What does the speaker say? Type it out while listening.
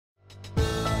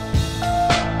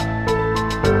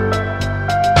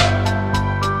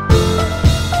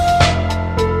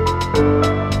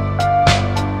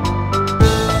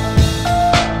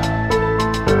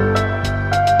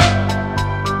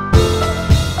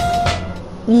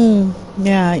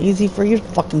Yeah, easy for you to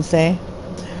fucking say.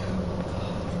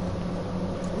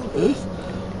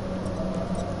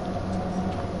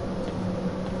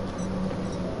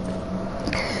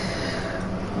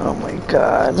 Oh my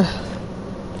god.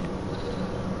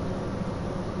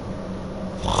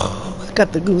 I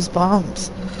got the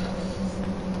goosebumps.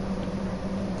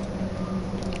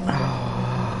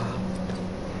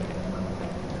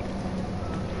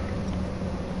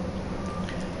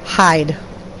 Hide.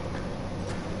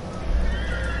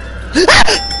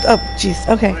 Oh, jeez.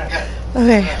 Okay.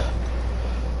 Okay.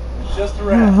 Just a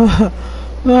rat.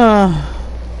 Oh,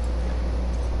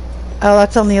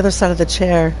 that's on the other side of the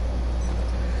chair.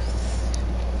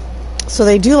 So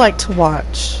they do like to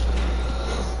watch.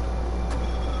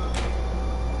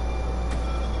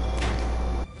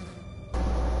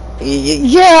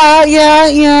 Yeah.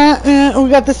 We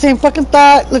got the same fucking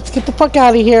thought. Let's get the fuck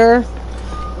out of here.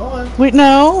 Go on. We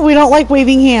don't like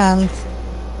waving hands.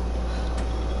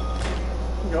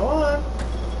 Go on.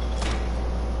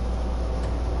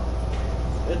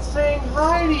 It's saying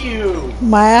hi to you.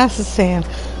 My ass is saying.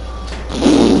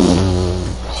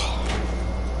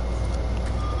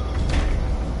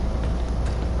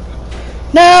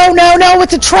 No,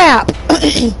 it's a trap.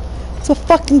 It's a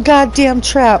fucking goddamn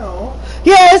trap. No.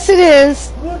 Yes, it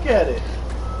is. Look at it.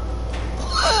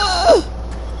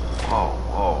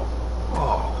 Whoa.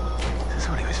 Is this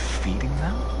what he was feeding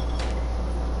them?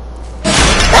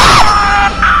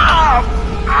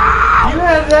 You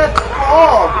had that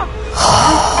called.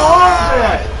 You caused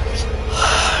that.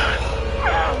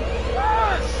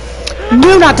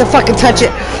 Knew not to fucking touch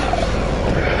it.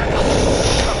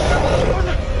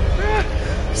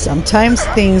 Sometimes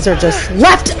things are just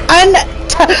left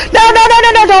untouched. No,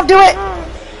 don't do it.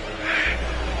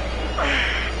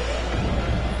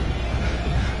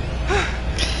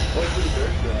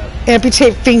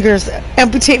 Amputate fingers,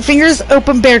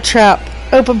 open bear trap.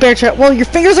 Well, your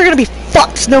fingers are gonna be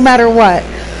fucked no matter what.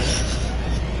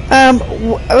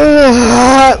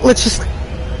 Let's just.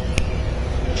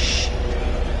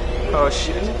 Oh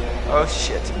shit.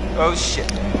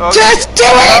 Just do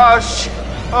it!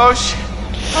 Oh shit.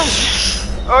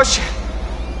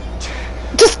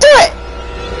 Just do it!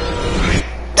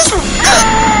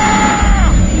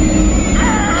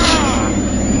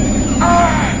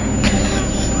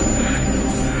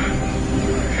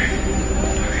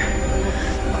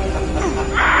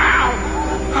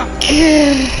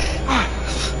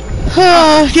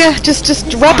 Yeah,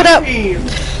 just wrap it up.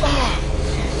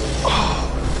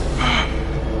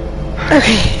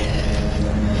 Okay.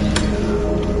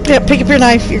 Yeah, pick up your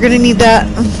knife. You're gonna need that.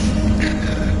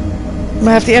 I'm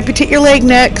gonna have to amputate your leg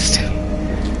next.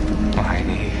 My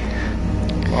knee.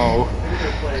 Oh.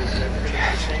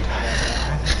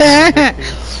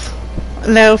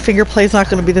 No, finger play's not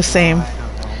gonna be the same. I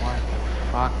don't know what the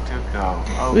fuck to go.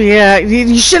 Oh. Yeah,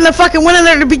 you shouldn't have fucking went in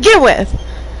there to begin with.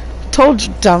 Told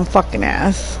you, dumb fucking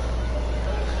ass.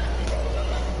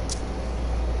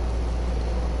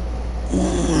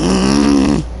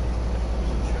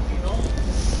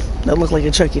 That looked like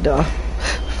a Chucky doll.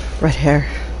 Red hair.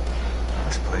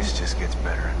 This place just gets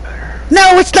better and better.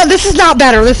 No, it's not. This is not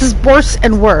better. This is worse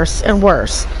and worse and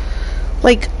worse.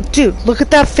 Like, dude, look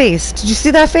at that face. Did you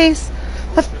see that face?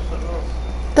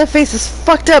 That face is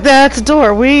fucked up. That's a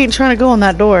door. We ain't trying to go in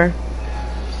that door.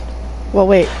 Well,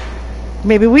 wait.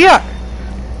 Maybe we are.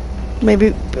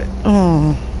 Maybe.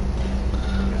 Oh.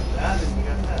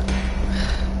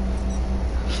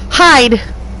 Hide.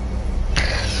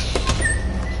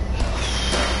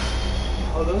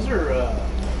 Oh, those are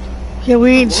Yeah,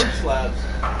 we ain't. morgue slabs.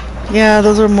 Yeah,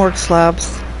 those are morgue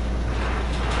slabs.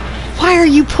 Why are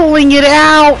you pulling it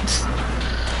out?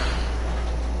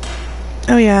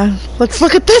 Oh yeah. Let's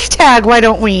look at this tag, why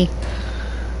don't we?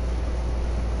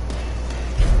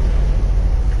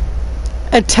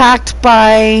 Attacked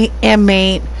by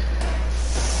inmate.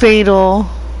 Fatal.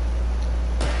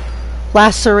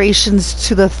 Lacerations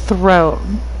to the throat.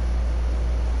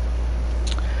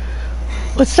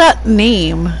 What's that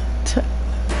name? Cut.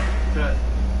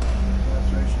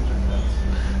 Lacerations or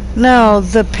cuts. No,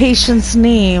 the patient's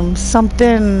name.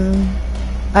 Something.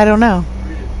 I don't know.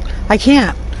 I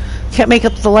can't. Can't make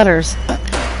up the letters.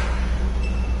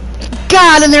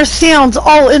 God, and there's sounds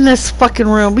all in this fucking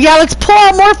room. Yeah, let's pull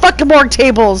out more fucking morgue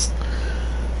tables.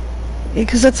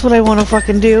 Because that's what I want to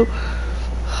fucking do.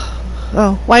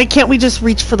 Oh, why can't we just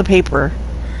reach for the paper?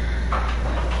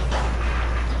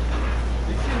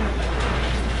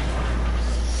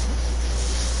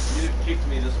 You kicked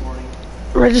me this morning.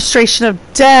 Registration of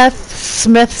death,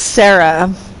 Smith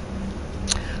Sarah.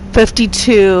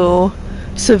 52.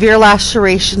 Severe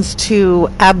lacerations to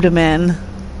abdomen.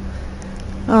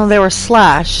 Oh, they were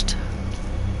slashed.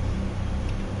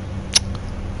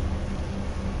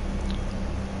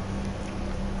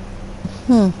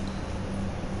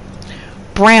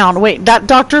 Brown. Wait, that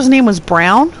doctor's name was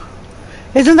Brown?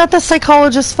 Isn't that the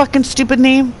psychologist's fucking stupid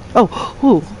name? Oh,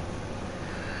 ooh.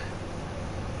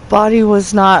 Body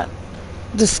was not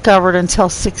discovered until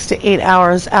 6 to 8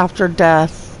 hours after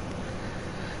death.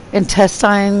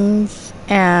 Intestines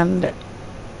and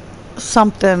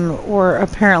something were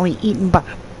apparently eaten by...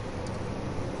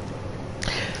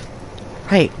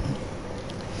 Right.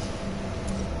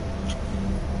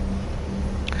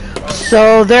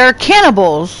 So they're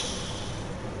cannibals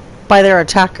by their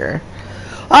attacker.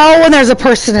 Oh, and there's a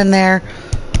person in there.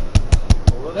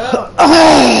 Pull it out.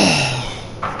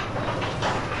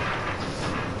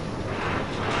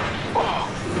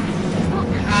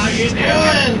 How you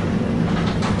doing?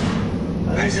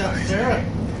 I think that's Sarah.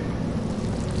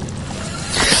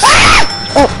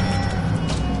 Oh,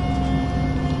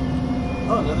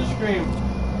 Oh, another scream.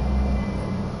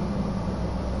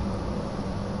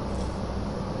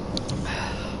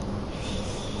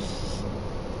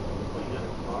 Oh, you got a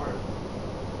card.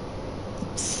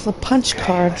 it's a punch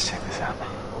card. Let's check this out.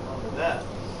 Hold on to that.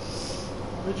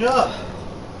 Good job.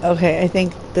 Okay, I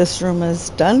think this room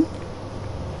is done.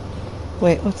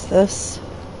 Wait, what's this?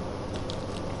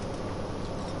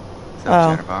 What's Oh.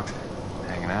 up, Chatterbox?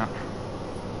 Hanging out?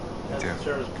 That's too.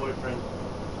 Sarah's boyfriend.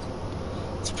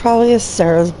 It's probably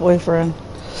Sarah's boyfriend.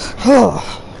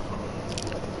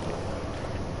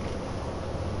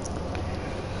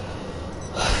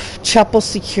 Chapel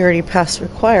security pass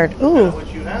required. Look Ooh. at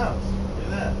what you have. Look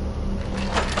at that.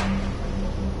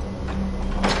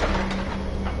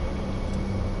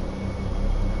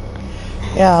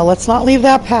 Yeah, let's not leave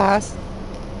that pass.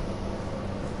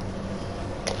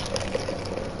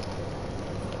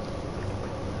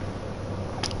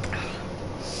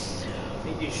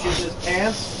 Think you shit his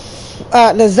pants?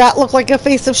 Does that look like a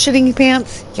face of shitting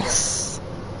pants? Yes.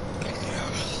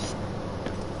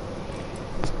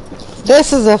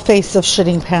 This is a face of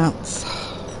shitting pants.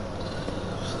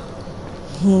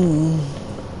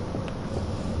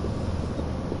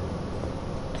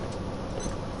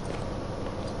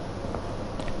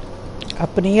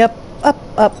 Uppity up, up,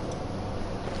 up.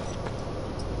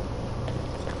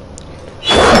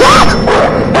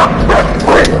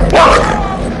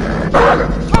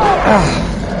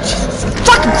 Jesus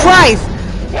fucking Christ!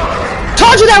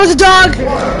 Told you that was a dog!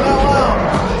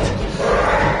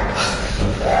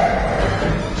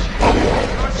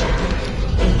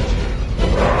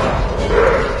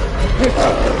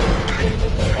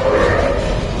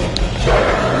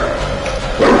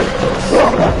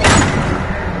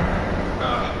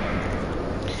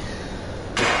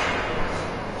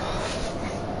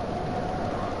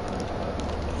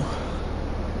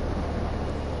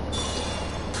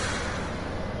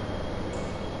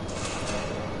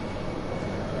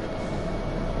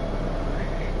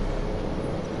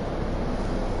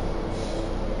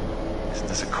 Isn't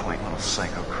this a quaint little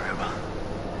psycho crib?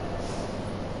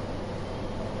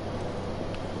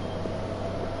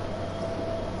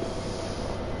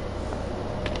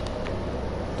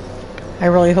 I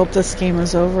really hope this game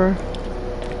is over.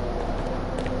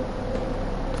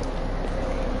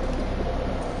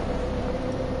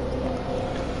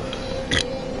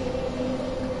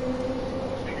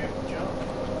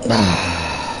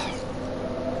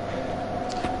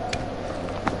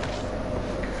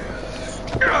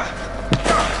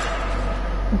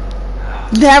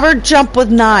 Never jump with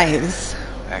knives.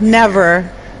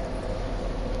 Never.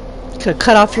 Could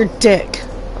cut off your dick. So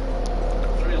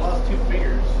he lost 2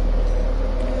 fingers.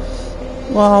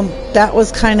 Well, that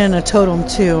was kind of in a totem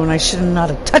too, and I should not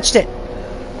have touched it.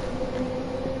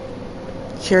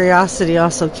 Curiosity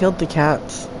also killed the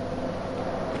cats.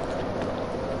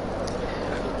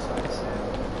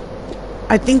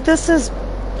 I think this is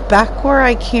back where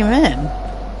I came in.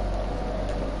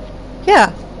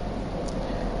 Yeah.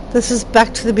 This is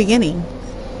back to the beginning.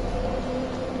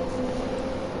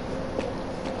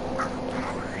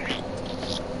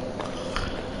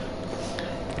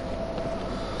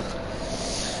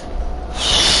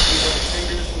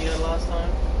 Fingers you had last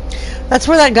time? That's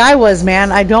where that guy was,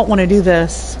 man. I don't want to do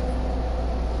this.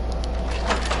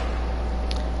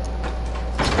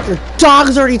 The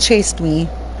dog's already chased me.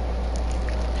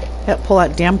 Yep, pull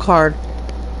that damn card.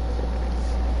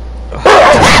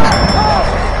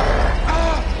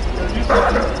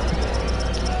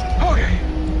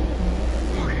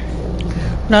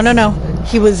 No.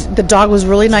 The dog was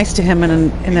really nice to him in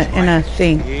a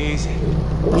thing. Easy.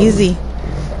 Easy.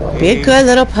 Be a good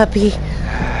little puppy.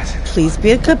 Please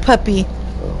be a good puppy.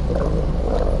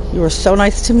 You were so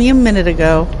nice to me a minute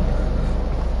ago.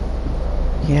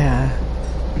 Yeah.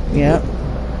 Yep.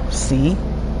 See?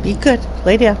 Be good.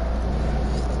 Lay down.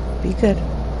 Be good.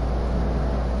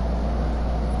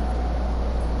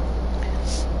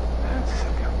 That's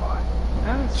a good boy.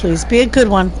 That's Please be a good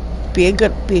one. Be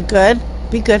good. Be good.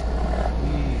 Be good.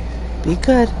 Be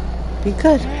good. Be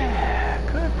good. Yeah,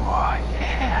 good boy.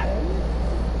 Yeah.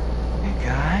 Hey,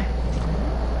 guy.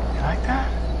 You like that?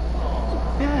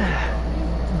 Yeah.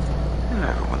 You know,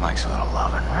 everyone likes a little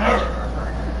loving, right?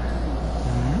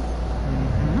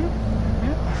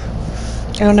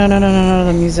 Oh, no, no, no, no, no.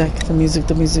 The music. The music.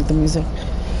 The music. The music.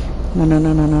 No, no,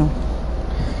 no, no, no.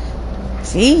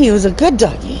 See? He was a good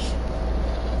doggy.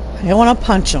 I don't want to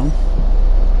punch him.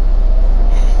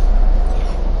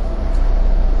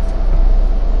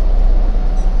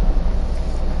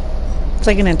 It's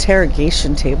like an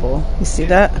interrogation table. You see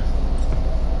that?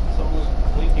 Someone's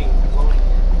blinking, glowing.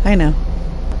 I know.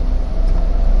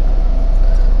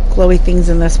 Glowy things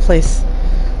in this place.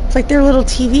 It's like their little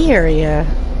TV area.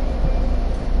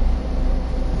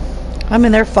 I'm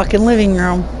in their fucking living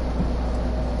room.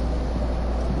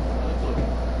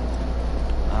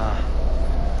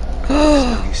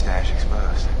 Snoogie stash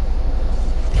exposed.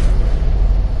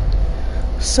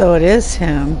 So it is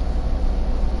him.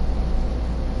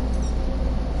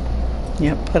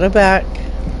 Yep, put it back.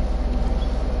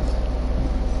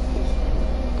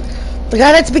 The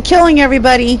guy that's been killing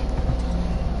everybody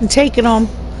and taking them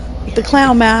with the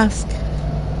clown mask.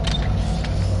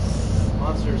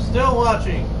 Monster's still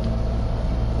watching.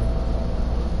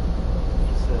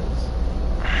 He says.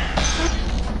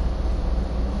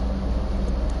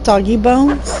 Doggy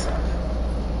bones.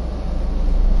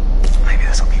 Maybe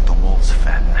this will keep the wolves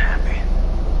fat and happy.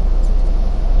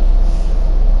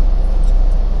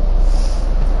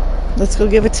 Let's go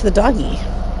give it to the doggy.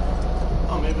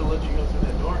 Oh, maybe it'll let you go through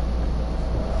that door.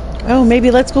 Oh, maybe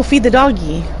let's go feed the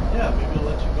doggy. Yeah, maybe it'll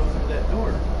let you go through that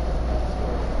door.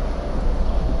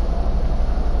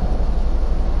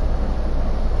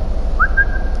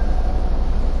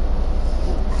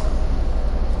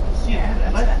 See,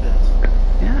 I like this.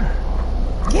 Yeah.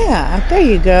 Yeah, there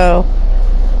you go.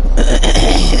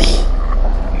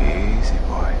 Easy,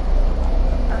 boy.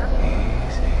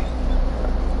 Easy.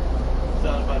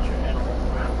 Thought about your animal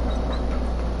friend.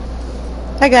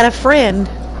 I got a friend.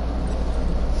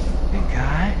 Hey,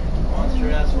 guy.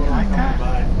 Monster ass woman like coming that?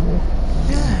 by.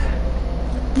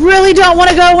 Yeah. Really don't want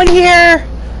to go in here.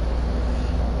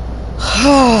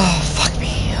 Oh, fuck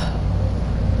me.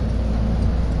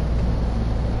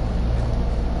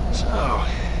 So,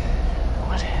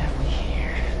 what have we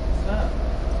here? What's that?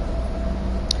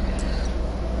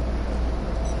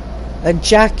 A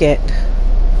jacket.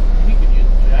 You could use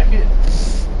a jacket.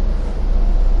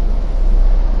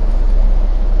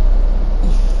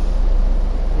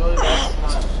 Really, that's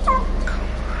not.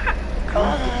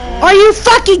 Are you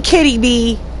fucking kidding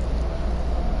me?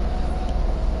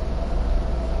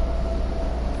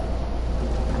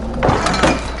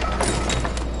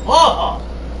 Oh!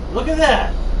 Look at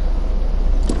that!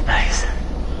 Nice.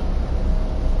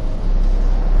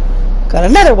 Got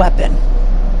another weapon.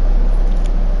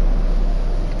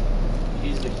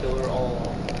 He's the killer all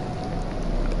along.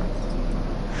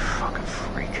 Fucking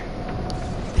freak.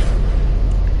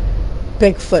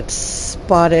 Bigfoot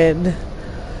spotted.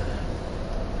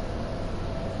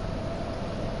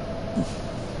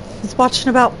 He's watching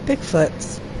about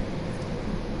Bigfoots.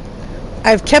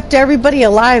 I've kept everybody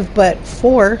alive but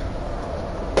 4.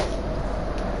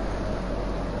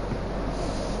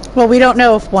 Well, we don't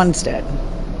know if one's dead.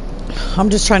 I'm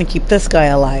just trying to keep this guy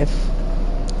alive.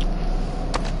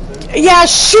 Yeah,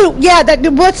 shoot! Yeah,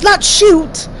 let's not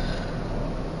shoot!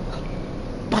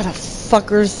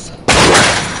 Motherfuckers.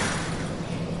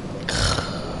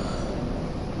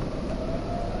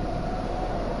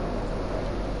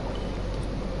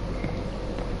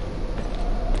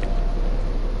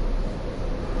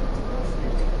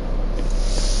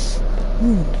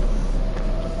 Ooh,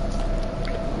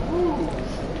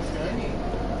 shiny.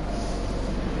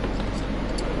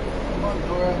 Come on,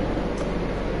 Dora.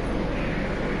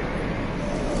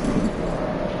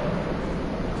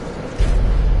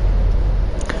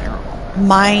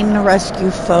 Mine rescue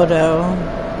photo.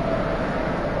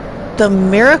 The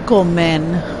Miracle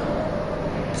Men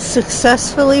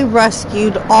successfully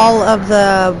rescued all of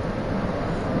the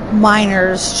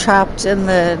miners trapped in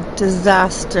the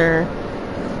disaster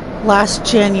last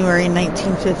January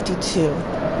 1952.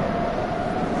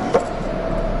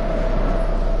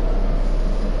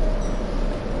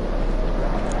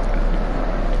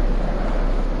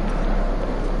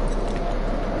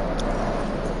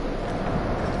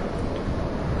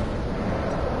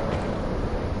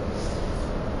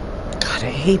 God,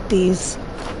 I hate these.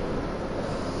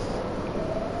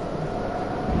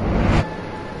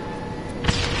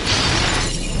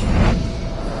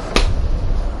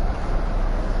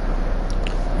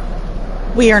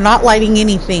 We are not lighting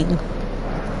anything.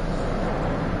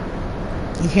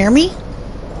 You hear me?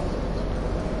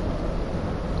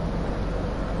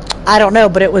 I don't know,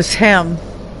 but it was him.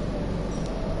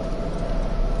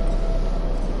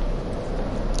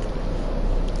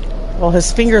 Well,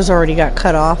 his fingers already got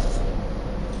cut off.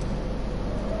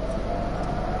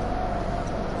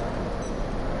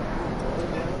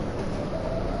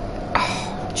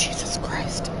 Oh, Jesus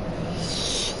Christ.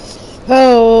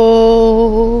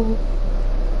 Oh.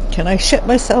 Can I shit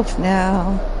myself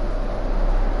now?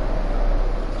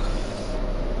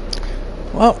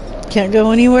 Well, can't go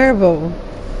anywhere but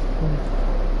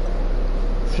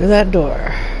through that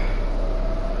door.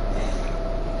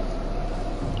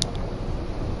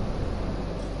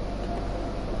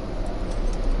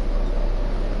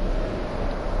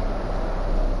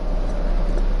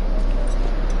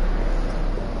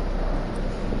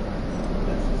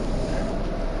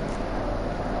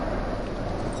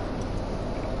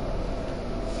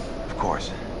 Of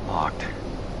course, locked.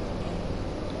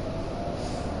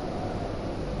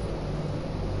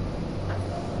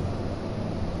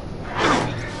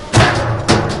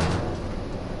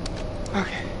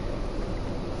 Okay.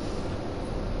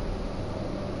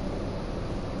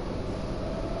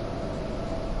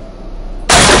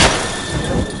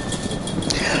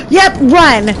 Yep,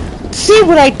 run! See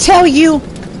what I tell you?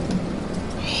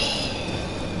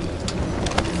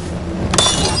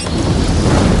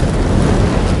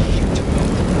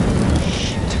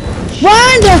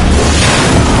 Run!